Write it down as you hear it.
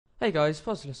Hey guys,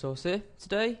 Sauce here.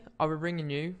 Today I'll be bringing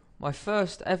you my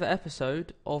first ever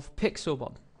episode of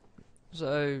Pixelmon.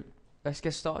 So let's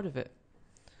get started with it.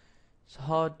 It's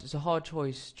a hard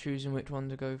choice choosing which one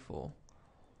to go for.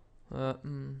 I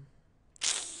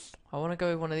want to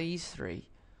go with one of these three.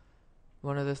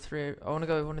 One of the three. I want to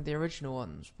go with one of the original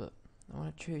ones, but I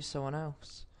want to choose someone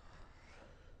else.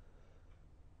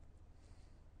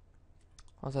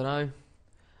 I don't know.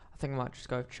 I think I might just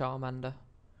go with Charmander.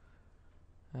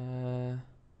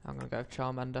 I'm gonna go with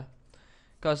Charmander.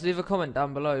 Guys, leave a comment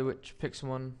down below which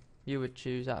Pixelmon you would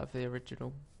choose out of the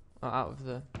original, or out of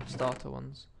the starter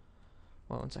ones.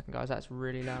 Wait 1 second, guys. That's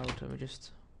really loud. Let me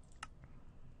just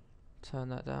turn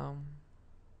that down.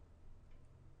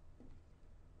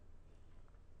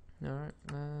 Alright,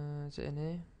 is it in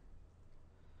here?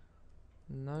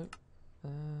 Nope.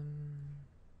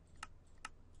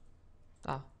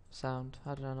 Sound.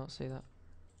 How did I not see that?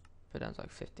 Put down to like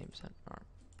 15%. Alright.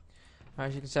 Alright,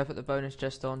 as you can see, I put the bonus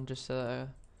chest on just to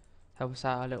help us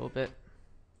out a little bit.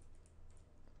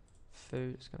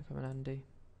 Food's gonna come in handy.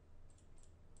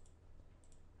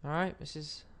 Alright, this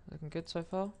is looking good so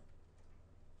far.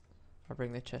 I'll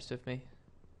bring the chest with me.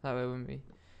 That way when we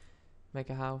make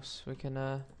a house, we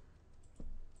can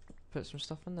put some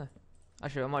stuff in there.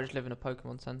 Actually, I might just live in a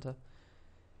Pokemon Center.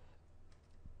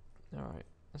 Alright,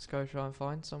 let's go try and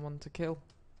find someone to kill.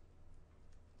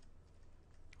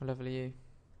 What level are you?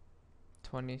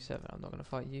 27. I'm not going to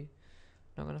fight you.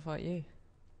 Not going to fight you.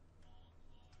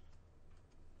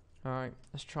 Alright,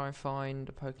 let's try and find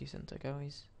a Poke Center,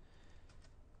 guys.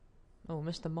 Oh,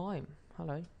 Mr. Mime.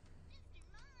 Hello.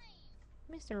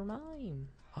 Mr. Mime.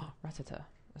 Oh, Rattata.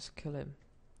 Let's kill him.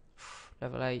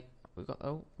 Level 8. We got.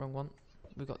 Oh, wrong one.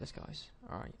 We got this, guys.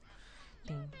 Alright.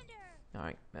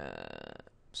 Alright.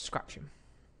 Scratch him.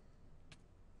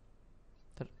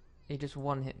 He just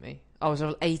one hit me. Oh, it was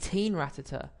level 18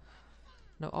 Rattata.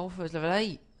 No, Alpha is level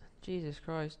 8. Jesus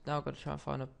Christ. Now I've got to try and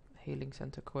find a healing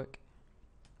center quick.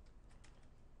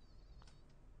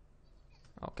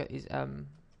 I'll get these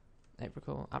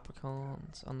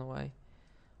apricons on the way.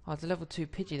 Oh, there's a level 2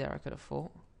 Pidgey there I could have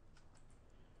fought.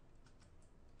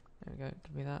 There we go,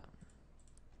 give me that.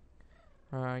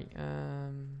 Alright,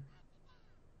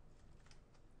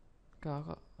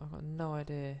 God, I've got no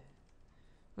idea.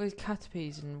 All these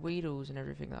Caterpies and Weedles and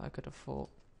everything that I could have fought.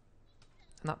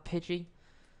 And that Pidgey.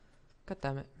 God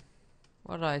damn it.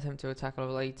 Why did I attempt to attack a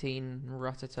level 18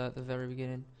 Rattata at the very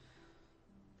beginning?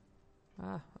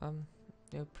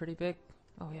 You're pretty big.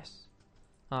 Oh, yes.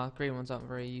 Green ones aren't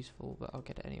very useful, but I'll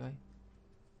get it anyway.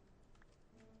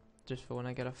 Just for when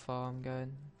I get a farm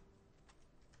going.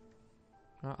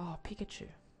 Oh, Pikachu.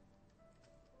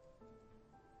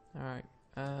 Alright.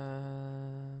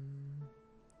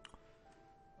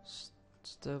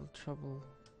 Still trouble.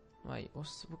 Wait,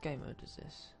 what game mode is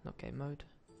this? Not game mode.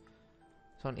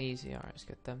 It's on easy. Alright, let's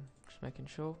get them. Just making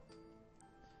sure.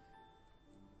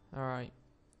 Alright.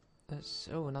 Let's.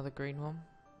 Oh, another green one.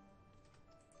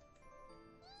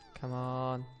 Come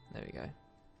on. There we go.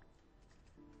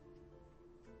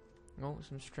 Oh,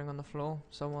 some string on the floor.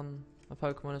 A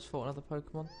Pokemon has fought another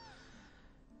Pokemon.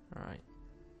 Alright.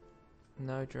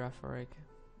 No Girafarig.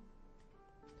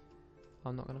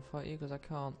 I'm not going to fight you because I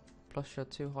can't. Plus you're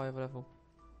too high of a level.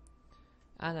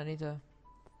 And I need to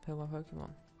kill my Pokemon.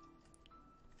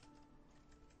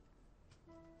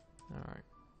 Alright.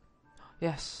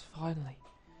 Yes, finally.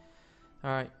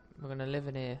 Alright, we're going to live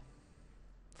in here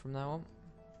from now on.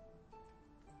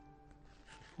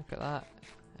 Look at that.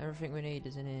 Everything we need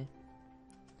is in here.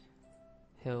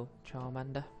 Hill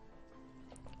Charmander.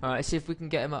 Alright, let's see if we can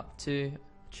get him up to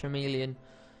Charmeleon.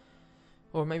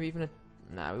 Or maybe even a...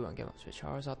 Nah, we won't get him up to a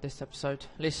Charizard this episode.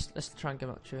 Let's try and get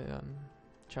him up to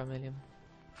Charmeleon.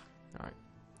 Alright.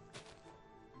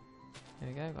 There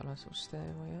we go, got a nice little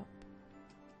stairway up.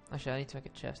 Actually, I need to make a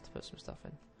chest to put some stuff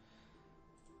in.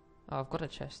 Oh, I've got a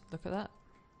chest. Look at that.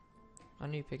 I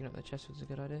knew picking up the chest was a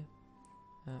good idea.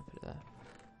 Put it there.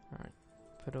 Alright.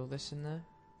 Put all this in there.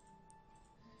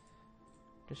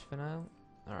 Just for now.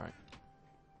 Alright.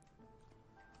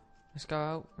 Let's go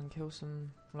out and kill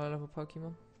some low level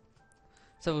Pokemon.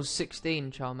 It's level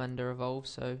 16 Charmander evolved,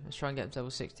 so let's try and get him to level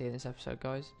 16 in this episode,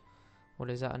 guys. What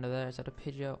is that under there? Is that a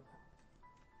Pidgeotto?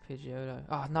 Pidgeotto.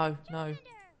 Oh, no, no.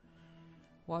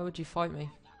 Why would you fight me?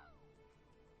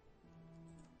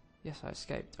 Yes, I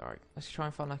escaped. Alright, let's try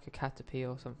and find like a Caterpie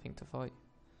or something to fight.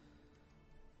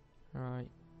 Alright.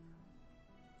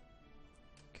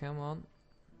 Come on.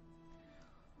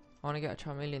 I want to get a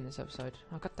Charmeleon this episode.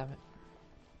 Oh, god damn it.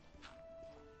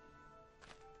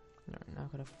 Alright, now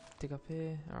I've got to dig up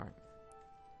here. Alright.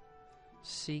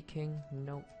 Seeking.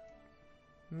 Nope.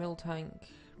 Miltank.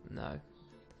 No.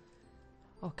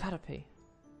 Oh, Caterpie.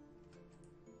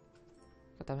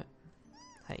 God damn it.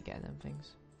 How you getting them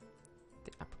things?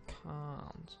 The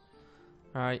apricot.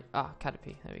 Alright,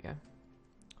 Caterpie. There we go.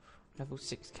 Level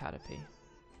 6 Caterpie.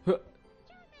 Huh.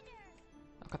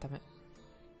 Oh, god damn it.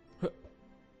 Huh.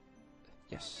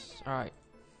 Yes, alright.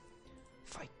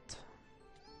 Fight.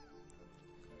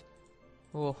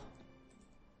 Oh.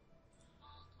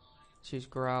 She's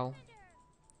Growl.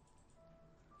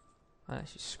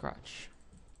 She's Scratch.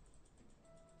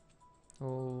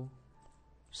 Oh.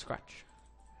 Scratch.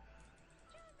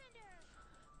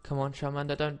 Come on,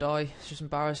 Charmander, don't die. It's just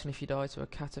embarrassing if you die to a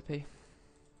Caterpie.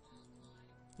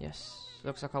 Yes,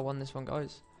 looks like I won this one,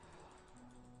 guys.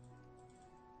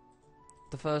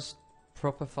 The first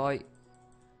proper fight,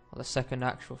 or the second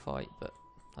actual fight, but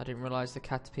I didn't realise the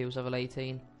Caterpie was level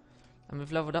 18. And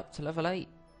we've leveled up to level 8.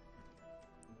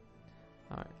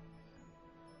 Alright.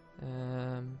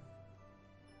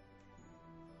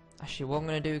 Actually, what I'm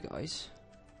going to do, guys,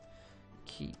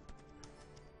 keep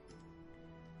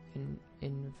in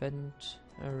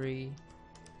inventory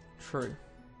true.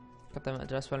 God damn it,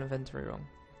 did I spell inventory wrong?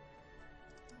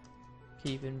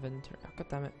 Keep inventory. Oh, god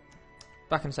damn it.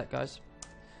 Back in a sec, guys.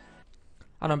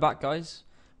 And I'm back, guys.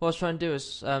 What I was trying to do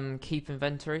is keep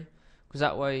inventory, because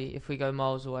that way, if we go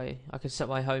miles away, I could set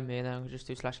my home here, and then I could just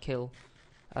do /kill,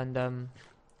 and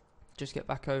just get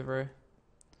back over here.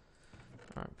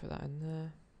 Alright, put that in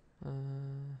there.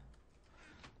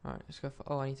 Alright, let's go for.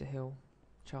 Oh, I need to heal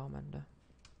Charmander.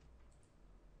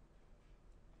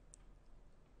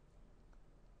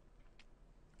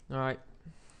 Alright.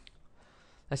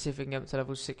 Let's see if we can get up to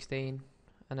level 16.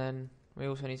 And then we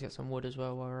also need to get some wood as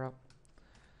well while we're up.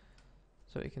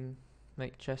 So we can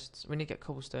make chests. We need to get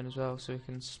cobblestone as well so we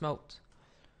can smelt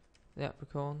the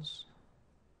apricorns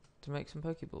to make some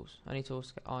Pokeballs. I need to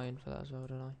also get iron for that as well,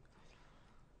 don't I?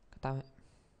 God damn it.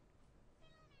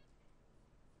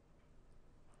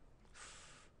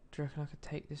 Do you reckon I could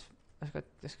take this?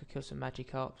 This could kill some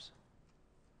Magikarps.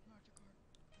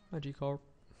 Magikarp.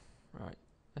 Right.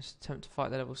 Let's attempt to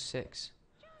fight the level 6.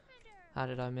 How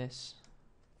did I miss?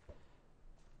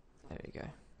 There we go.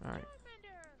 Alright.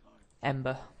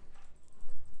 Ember.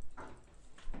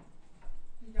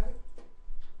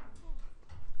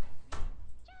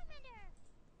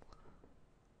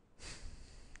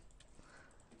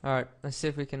 Alright, let's see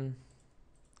if we can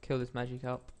kill this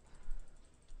Magikarp.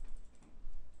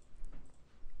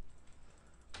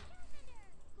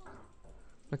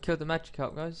 We killed the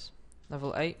Magikarp, guys.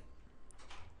 Level 8.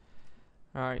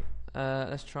 Alright,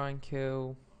 let's try and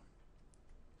kill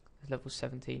level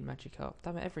 17 Magikarp.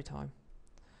 Damn it, every time.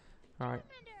 Alright.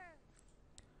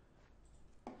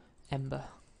 Ember.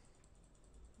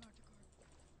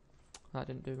 That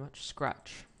didn't do much.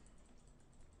 Scratch.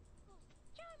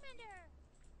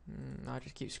 I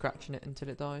just keep scratching it until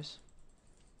it dies.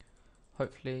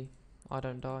 Hopefully, I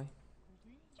don't die.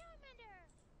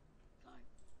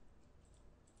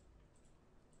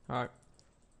 Alright.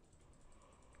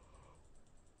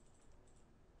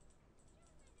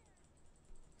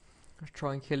 Let's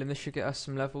try and kill him. This should get us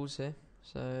some levels here.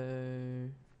 So,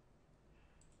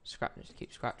 just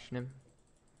keep scratching him.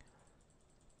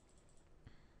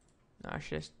 No,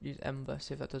 actually, let's use Ember,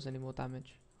 see if that does any more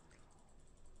damage.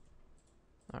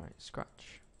 Alright,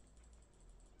 scratch.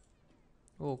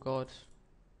 Oh god.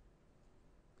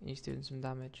 He's doing some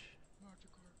damage.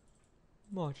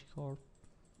 Magikarp.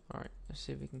 Alright, let's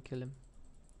see if we can kill him.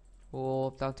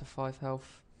 Oh, down to 5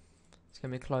 health. It's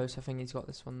gonna be close. I think he's got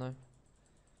this one though.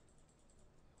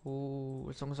 Oh,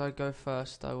 as long as I go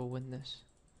first, I will win this.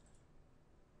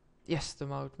 Yes, the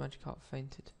mild Magikarp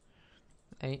fainted.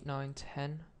 8, 9,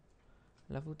 10.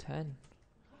 Level 10.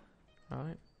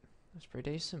 Alright, that's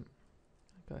pretty decent.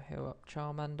 Go heal up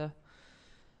Charmander.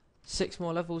 6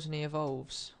 more levels and he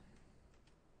evolves.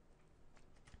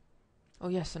 Oh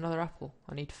yes, another apple.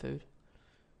 I need food.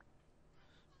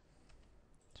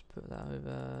 Just put that over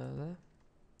there.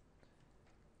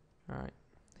 Alright,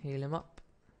 heal him up.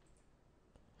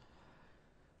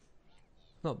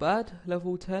 Not bad,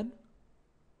 level 10.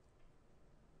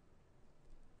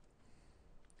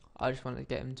 I just want to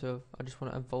get him to, I just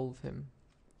want to evolve him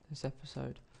this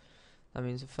episode. That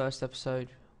means the first episode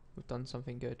we've done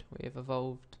something good. We have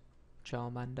evolved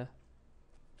Charmander.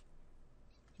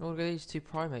 Oh, look at these 2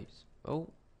 primates. Oh,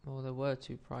 well there were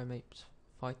 2 primates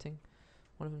fighting.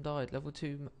 One of them died. Level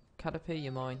 2 Caterpie,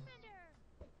 you're mine.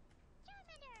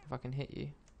 If I can hit you.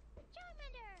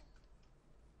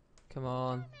 Come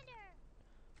on.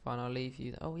 Fine, I'll leave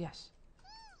you. Oh, yes.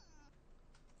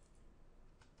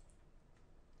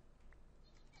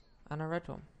 And a red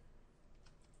one.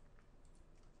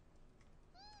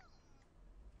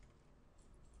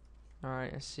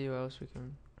 Alright, let's see what else we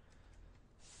can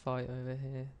fight over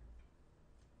here.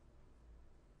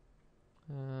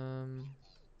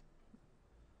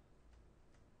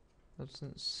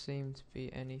 Doesn't seem to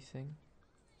be anything.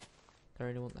 Don't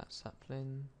really want that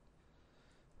sapling.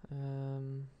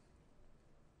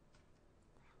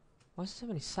 Why is there so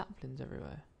many saplings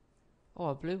everywhere? Oh,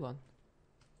 a blue one.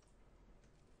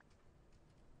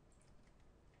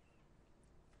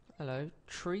 Hello,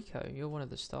 Trico. You're one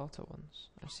of the starter ones.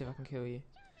 Let's see if I can kill you.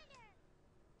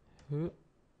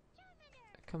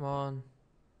 Come on.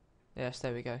 Yes,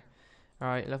 there we go.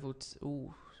 Alright, level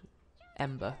ooh,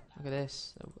 Ember. Look at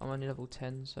this. I'm only level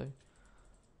 10, so...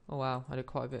 Oh wow, I did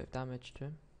quite a bit of damage to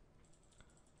him.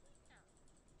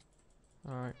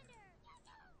 Alright.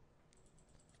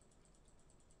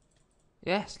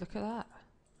 Yes, look at that.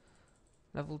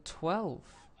 Level 12.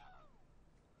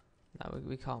 No,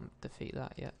 we can't defeat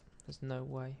that yet. There's no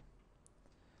way.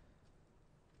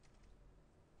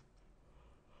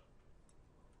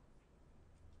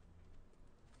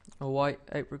 A white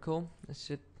apricot. This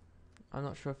should... I'm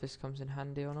not sure if this comes in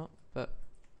handy or not, but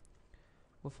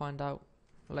we'll find out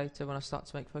later when I start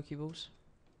to make Pokeballs.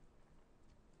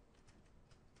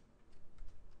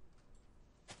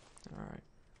 Alright.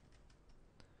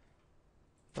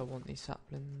 Don't want these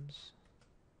saplings.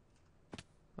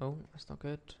 Oh, that's not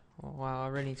good. Oh wow, I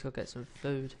really need to go get some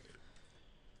food.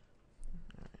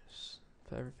 Alright, let's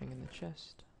put everything in the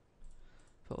chest.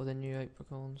 Put all the new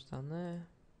apricorns down there.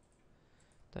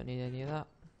 Don't need any of that.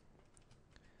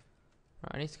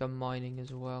 Right, I need to go mining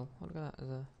as well. Oh, look at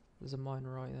that, there's a mine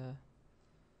right there.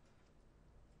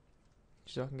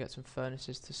 So I can get some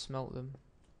furnaces to smelt them.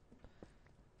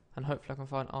 And hopefully I can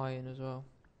find iron as well.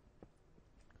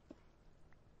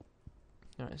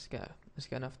 Alright, let's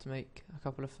get enough to make a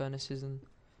couple of furnaces and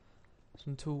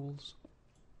some tools.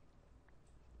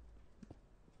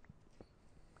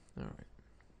 Alright.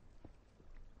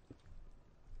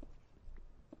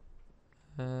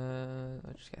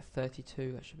 I'll just get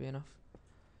 32, that should be enough.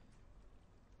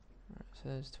 Alright, so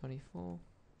there's 24.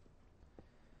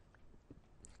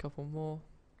 A couple more.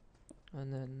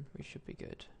 And then we should be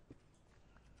good.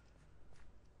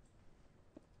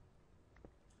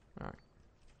 Alright.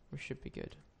 We should be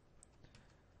good.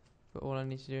 But all I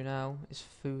need to do now is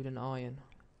food and iron.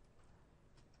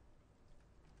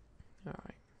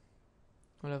 Alright.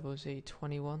 What level is he?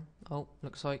 21? Oh,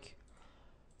 looks like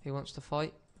he wants to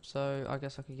fight. So I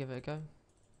guess I could give it a go.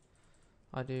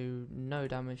 I do no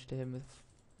damage to him with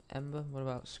Ember. What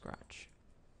about Scratch?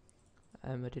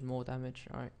 Ember did more damage.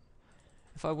 Alright.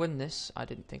 If I win this, I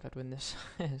didn't think I'd win this.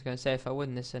 I was going to say if I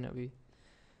win this then it'll be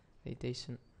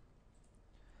decent.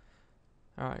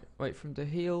 Alright, wait for him to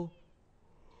heal.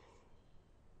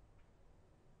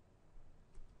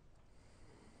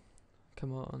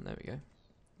 Come on, there we go.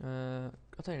 I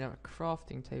don't even have a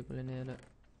crafting table in here, look.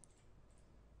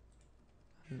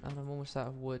 And I'm almost out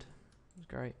of wood. That's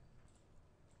great.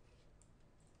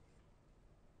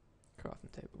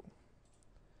 Crafting table.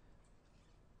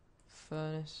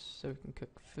 Furnace, so we can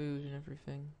cook food and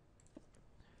everything.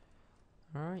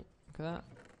 Alright, look at that.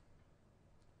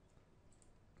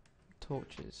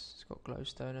 Torches. It's got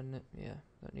glowstone in it. Yeah,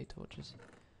 don't need torches.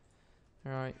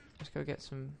 Alright, let's go get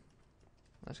some...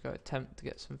 Let's go attempt to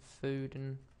get some food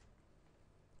and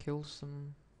kill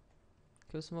some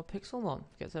more Pixelmon.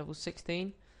 Get to level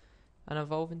 16 and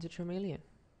evolve into Charmeleon.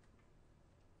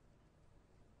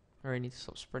 I really need to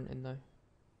stop sprinting though.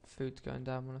 Food's going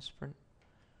down when I sprint.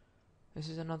 This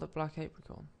is another black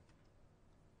apricot.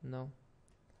 No.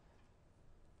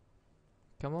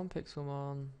 Come on,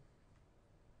 Pixelmon.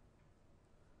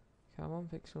 Come on,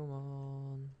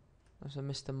 Pixelmon. There's a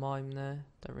Mr. Mime there.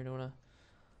 Don't really want to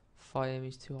fight him,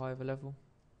 he's too high of a level.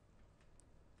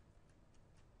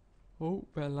 Oh,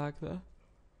 bit of lag there.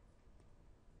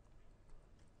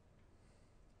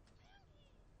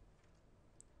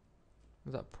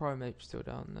 Is that Primeape still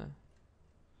down there?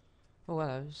 Oh,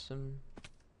 hello, some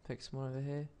Pixelmon over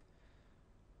here.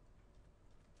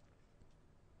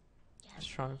 Let's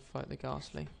try and fight the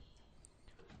Ghastly.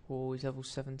 Oh, he's level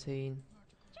 17.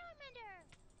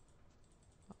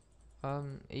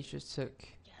 He just took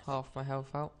half my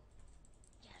health out.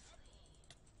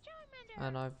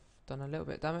 And I've done a little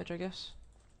bit of damage, I guess.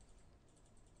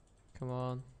 Come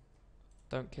on.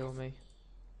 Don't kill me.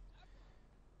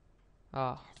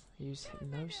 Ah, he used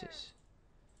hypnosis.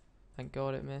 Thank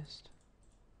God it missed.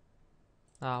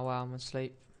 Ah, wow, I'm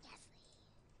asleep.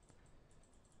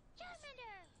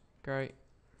 Great.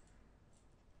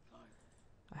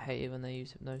 I hate it when they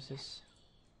use hypnosis.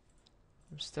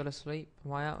 I'm still asleep.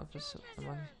 Am I out of this? Am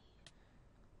I?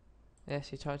 Yes,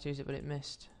 he tried to use it, but it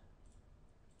missed.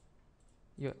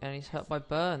 And he's hurt by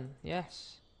burn.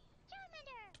 Yes.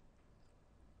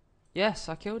 Yes,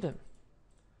 I killed him.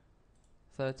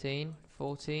 13,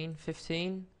 14,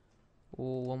 15.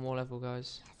 Oh, one more level,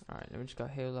 guys. Alright, let me just go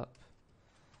heal up.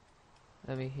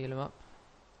 Let me heal him up.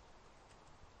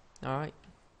 Alright.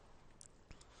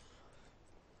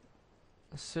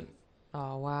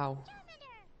 Oh, wow.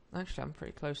 Actually, I'm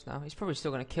pretty close now. He's probably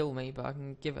still going to kill me, but I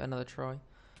can give it another try.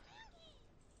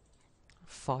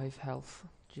 5 health.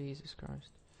 Jesus Christ.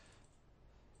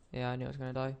 Yeah, I knew I was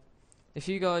going to die. If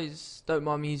you guys don't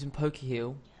mind me using Poke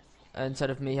Heal, instead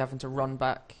of me having to run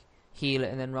back, heal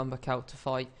it, and then run back out to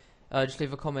fight, just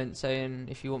leave a comment saying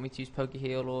if you want me to use Poke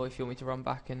Heal or if you want me to run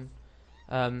back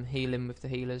and heal him with the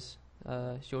healers.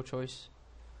 It's your choice.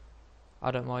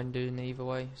 I don't mind doing either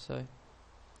way, so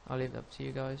I'll leave it up to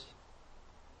you guys.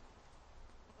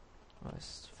 Right,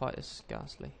 let's fight this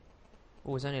Ghastly.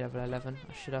 Oh, it's only level 11.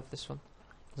 I should have this one.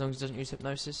 As long as it doesn't use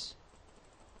Hypnosis.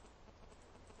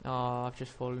 Oh, I've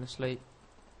just fallen asleep.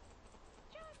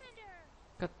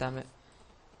 God damn it.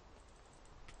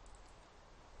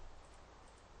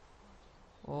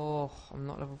 Oh, I'm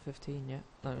not level 15 yet.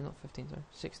 No, not 15, sorry.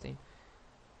 16.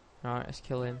 Alright, let's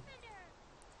kill him.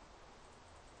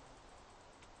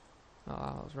 Oh,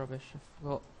 that was rubbish. I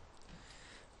forgot.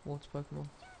 Water Pokemon.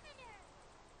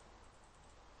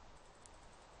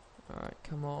 Alright,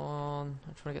 come on.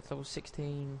 I'm trying to get to level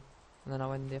 16. And then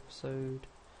I'll end the episode.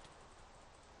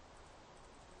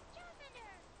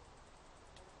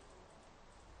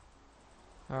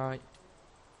 Alright.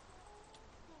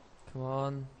 Come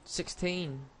on.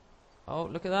 16. Oh,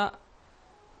 look at that.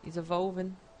 He's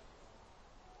evolving.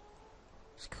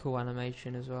 It's cool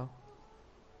animation as well.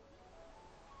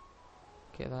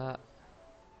 Look at that.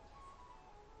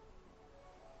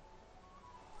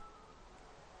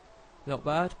 Not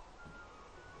bad.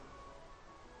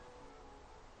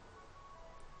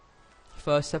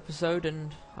 First episode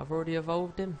and I've already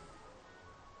evolved him.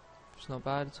 It's not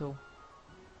bad at all.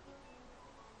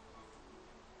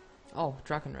 Oh,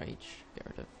 Dragon Rage. Get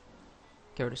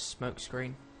rid of Smoke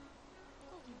Screen.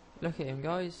 Look at him,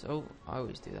 guys. Oh, I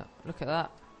always do that. Look at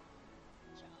that.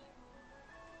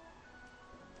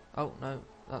 Oh no,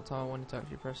 that time I wanted to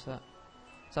actually press that.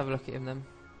 Let's have a look at him then.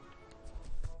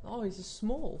 Oh, he's a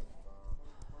small.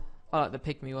 I like the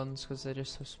pygmy ones because they're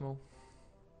just so small.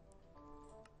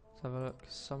 Let's have a look.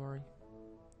 Summary.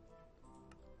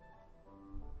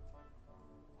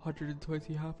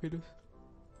 120 happiness.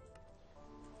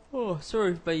 Oh,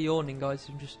 sorry for yawning, guys.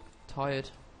 I'm just tired.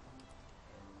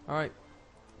 Alright.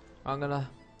 I'm gonna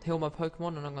heal my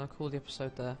Pokemon and I'm gonna call the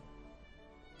episode there.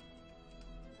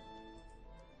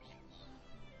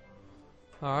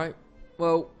 Alright.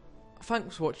 Well,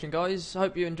 thanks for watching, guys. I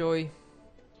hope you enjoy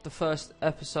the first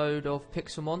episode of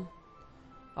Pixelmon.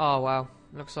 Oh, wow.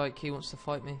 Looks like he wants to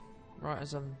fight me right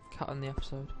as I'm cutting the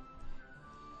episode.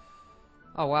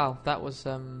 Oh, wow. That was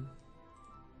good.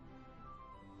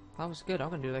 I'm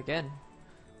going to do it again.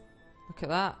 Look at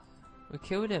that. We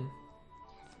killed him.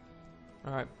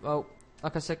 Alright, well,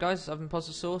 like I said, guys, I've been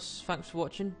Puzzle Sauce. Thanks for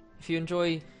watching. If you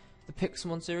enjoy the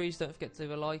Pixelmon series, don't forget to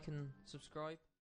leave a like and subscribe.